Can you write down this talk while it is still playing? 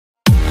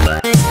Hi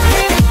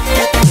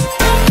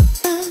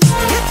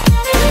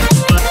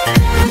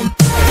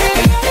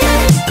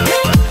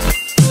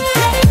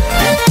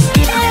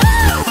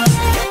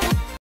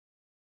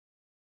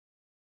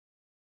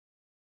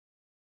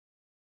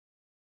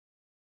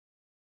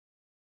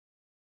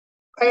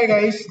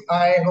guys,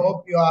 I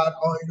hope you are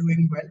all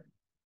doing well.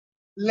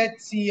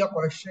 Let's see a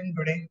question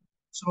today.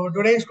 So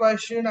today's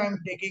question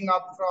I'm taking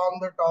up from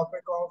the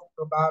topic of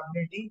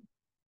probability,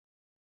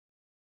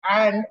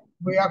 and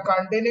we are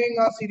continuing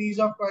a series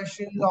of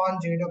questions on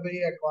JEE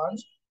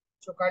Advanced.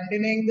 So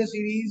continuing the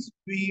series,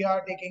 we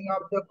are taking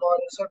up the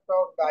concept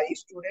of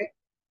dice today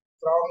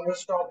from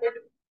this topic.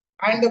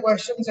 And the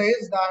question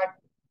says that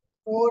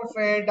four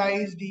fair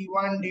dice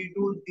D1,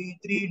 D2,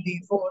 D3,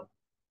 D4,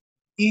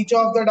 each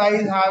of the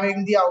dice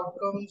having the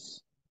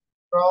outcomes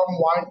from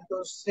 1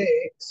 to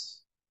 6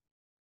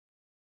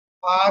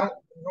 are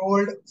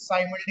rolled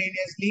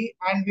simultaneously,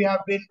 and we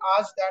have been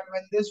asked that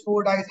when these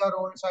four dice are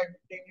rolled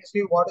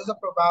simultaneously, what is the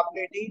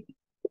probability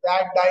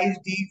that dice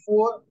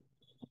D4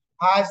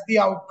 has the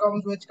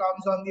outcomes which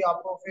comes on the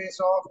upper face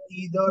of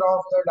either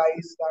of the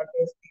dice, that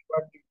is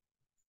D1, D2.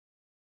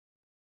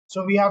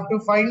 So we have to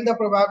find the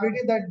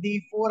probability that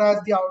D4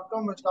 has the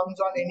outcome which comes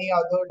on any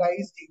other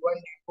dice, D1,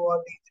 D2 or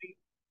D3,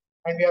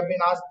 and we have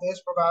been asked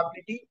this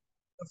probability.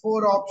 The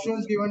four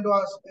options given to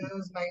us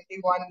is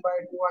 91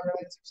 by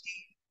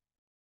 216,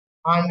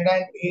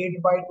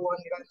 108 by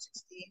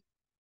 216,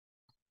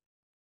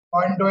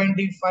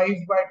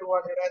 125 by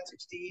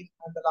 216,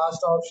 and the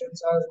last option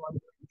says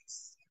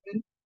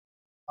 127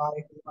 by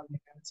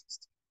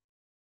 216.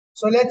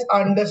 So let's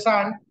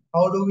understand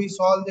how do we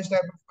solve this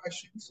type of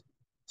questions.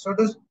 So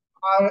to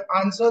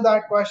answer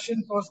that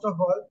question, first of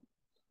all,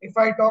 if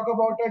I talk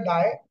about a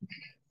die,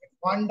 if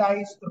one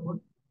die is thrown,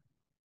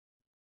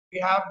 we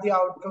have the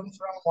outcomes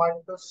from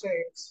 1 to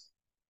 6.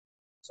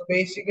 So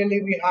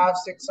basically we have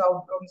 6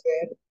 outcomes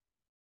there.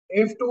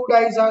 If two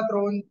dice are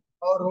thrown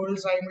or rolled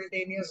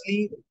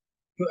simultaneously,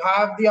 you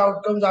have the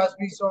outcomes as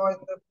we saw in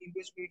the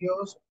previous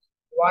videos,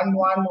 1,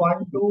 1,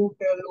 1, 2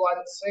 till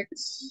 1,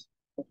 6.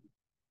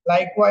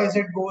 Likewise,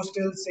 it goes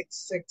till 6,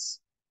 6.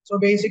 So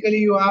basically,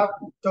 you have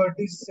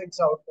 36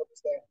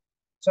 outcomes there.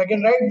 So I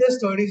can write this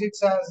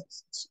 36 as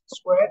 6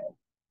 square.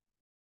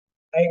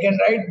 I can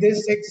write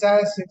this 6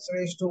 as 6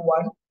 raised to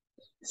 1.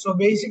 So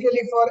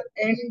basically, for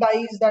n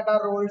dice that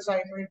are rolled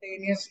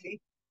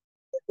simultaneously,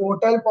 the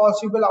total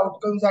possible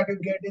outcomes that you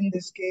get in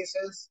this case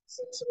is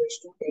 6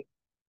 raised to 8.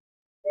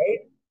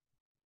 Right?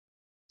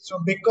 So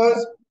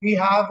because we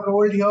have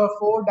rolled here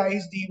 4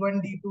 dice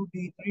D1, D2,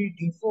 D3,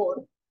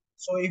 D4.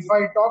 So if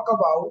I talk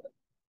about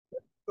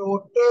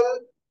total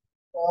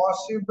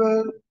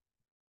possible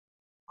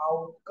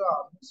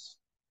outcomes,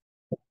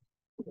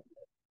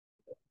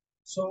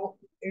 so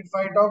if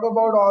I talk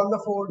about all the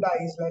 4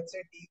 dice, let's say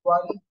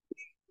D1,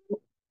 D2,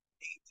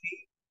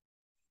 D3.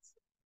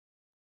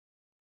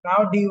 Now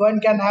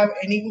D1 can have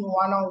any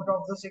one out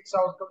of the 6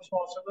 outcomes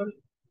possible.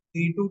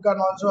 D2 can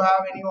also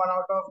have any one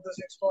out of the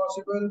 6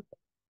 possible.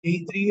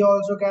 D3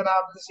 also can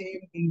have the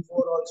same. D4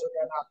 also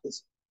can have the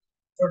same.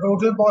 So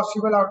total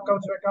possible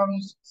outcomes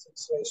becomes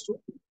 6 raised to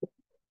 2.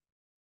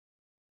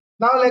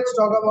 Now let's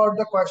talk about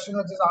the question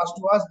which is asked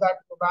to us,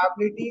 that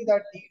probability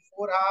that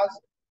D4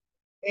 has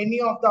any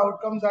of the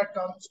outcomes that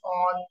comes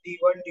on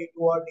D1, D2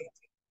 or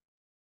D3.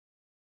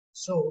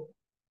 So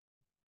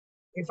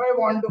if I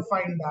want to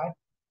find that,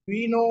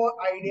 we know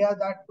idea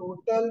that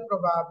total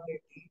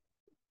probability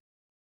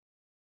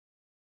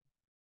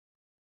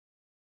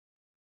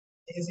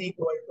is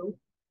equal to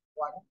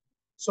 1.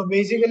 So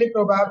basically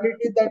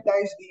probability that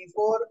dice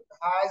D4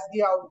 has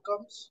the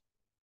outcomes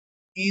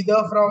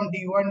either from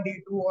D1,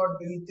 D2 or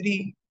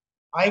D3,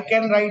 I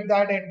can write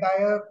that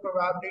entire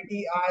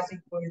probability as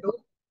equal to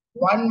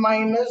 1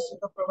 minus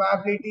the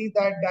probability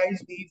that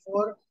dice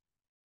D4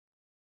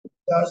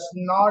 does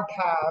not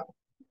have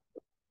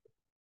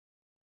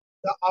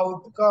the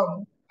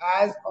outcome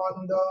as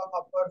on the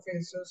upper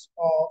faces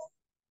of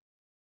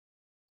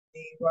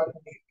D1,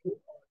 D2.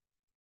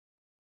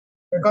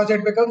 Because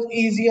it becomes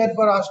easier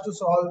for us to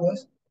solve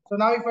this. So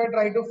now if I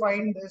try to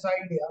find this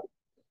idea,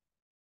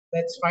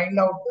 let's find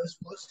out this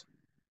first.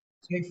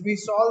 So if we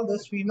solve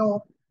this, we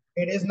know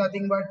it is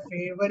nothing but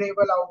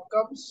favorable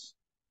outcomes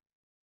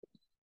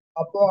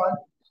upon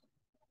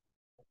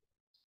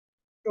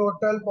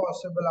total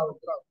possible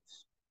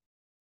outcomes.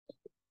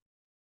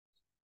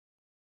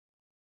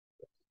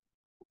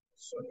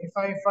 So if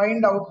I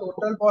find out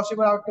total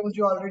possible outcomes,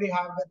 you already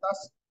have with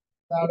us,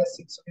 that is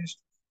 6 raised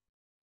to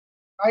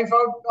 4. If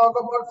I talk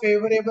about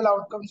favorable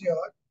outcomes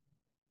here,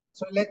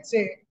 so let's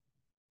say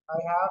I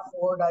have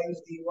 4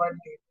 dice D1,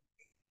 D2.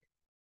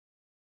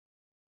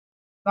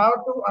 Now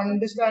to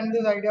understand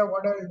this idea,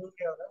 what I will do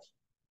here is,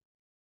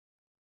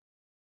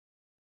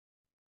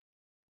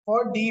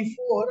 for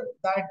D4,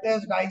 that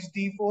is dice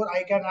D4,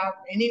 I can have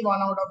any one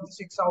out of the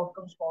 6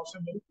 outcomes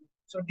possible.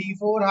 So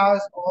D4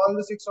 has all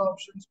the 6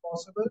 options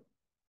possible.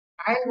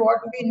 And what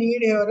we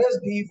need here is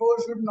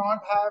D4 should not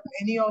have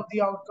any of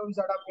the outcomes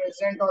that are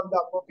present on the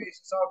upper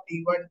faces of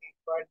D1,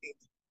 D2, and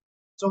D3.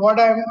 So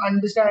what I'm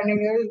understanding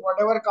is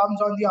whatever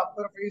comes on the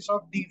upper face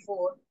of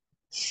D4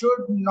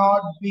 should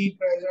not be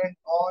present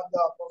on the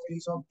upper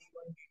face of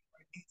D1, D2,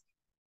 and D3.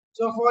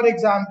 So for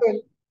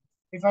example,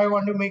 if I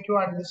want to make you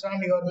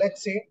understand here,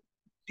 let's say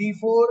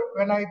D4,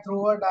 when I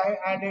throw a die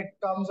and it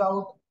comes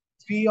out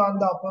 3 on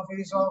the upper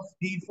face of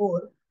D4,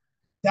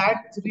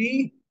 that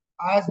 3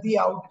 as the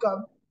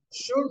outcome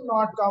should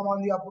not come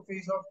on the upper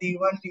face of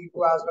D1,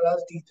 D2 as well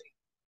as D3.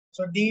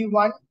 So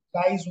D1,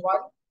 dice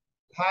 1,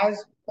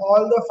 has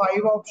all the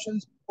 5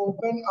 options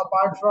open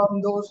apart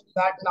from those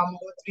that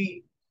number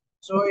 3.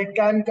 So it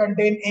can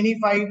contain any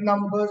 5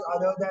 numbers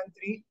other than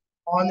 3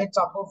 on its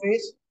upper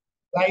face.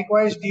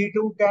 Likewise,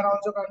 D2 can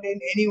also contain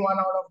any one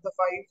out of the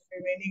 5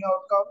 remaining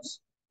outcomes,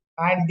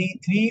 and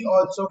D3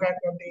 also can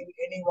contain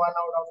any one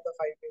out of the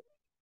 5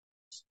 remaining.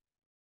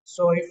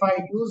 So if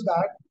I use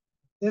that,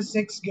 this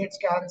 6 gets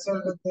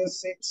cancelled with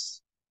this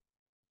 6.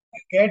 I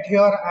get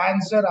here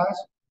answer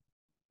as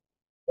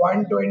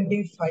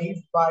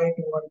 125 by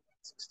 260.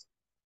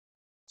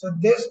 So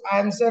this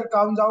answer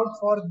comes out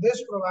for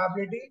this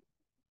probability,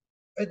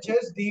 which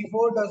is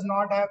D4 does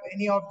not have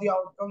any of the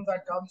outcomes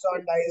that comes on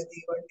dice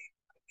D1, D2.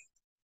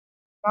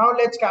 Now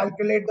let's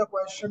calculate the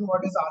question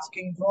what is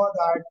asking for,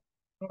 that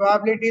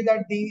probability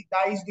that the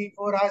dice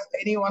D4 has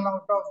any one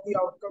out of the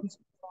outcomes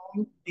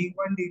from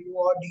D1, D2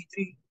 or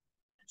D3.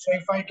 So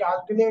if I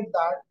calculate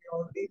that, we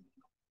already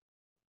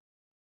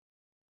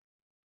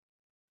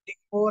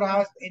D4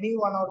 has any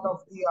one out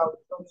of the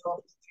outcomes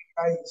of the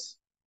 3 dice.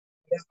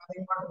 It is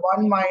nothing but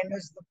 1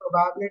 minus the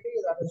probability,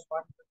 that is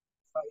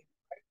 125 by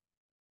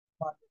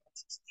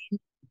 116.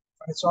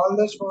 If I solve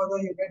this further,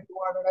 you get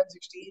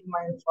 216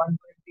 minus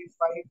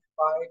 125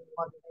 by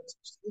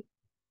 116,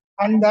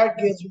 and that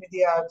gives me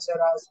the answer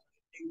as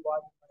 91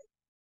 by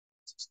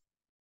 16,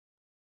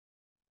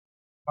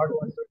 not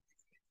 125,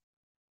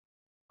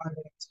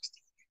 116.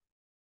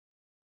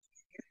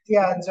 The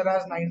answer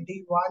as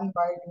 91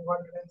 by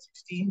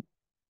 216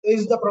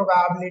 is the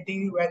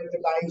probability when the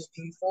dice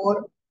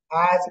D4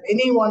 has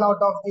any one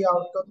out of the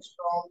outcomes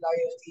from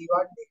dice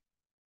D1.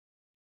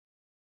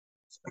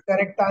 So the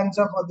correct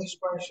answer for this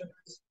question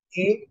is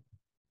A,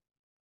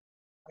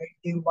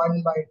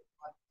 91 by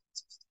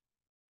 216.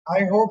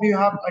 I hope you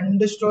have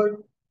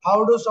understood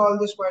how to solve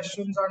these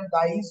questions on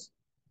dice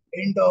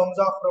in terms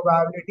of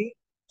probability.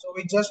 So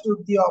we just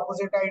took the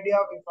opposite idea.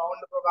 We found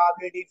the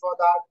probability for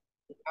that,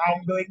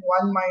 and doing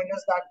 1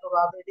 minus that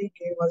probability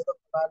gave us the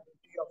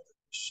probability of the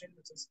question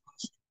which is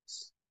asked to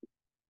us.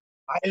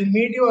 I'll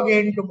meet you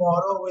again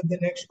tomorrow with the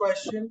next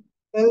question.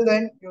 Till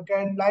then, you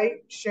can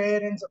like,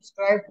 share, and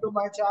subscribe to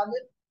my channel.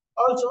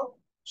 Also,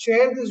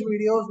 share these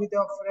videos with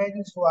your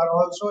friends who are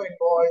also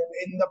involved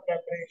in the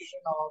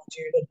preparation of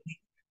JEE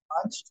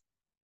Advanced.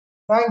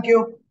 Thank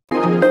you.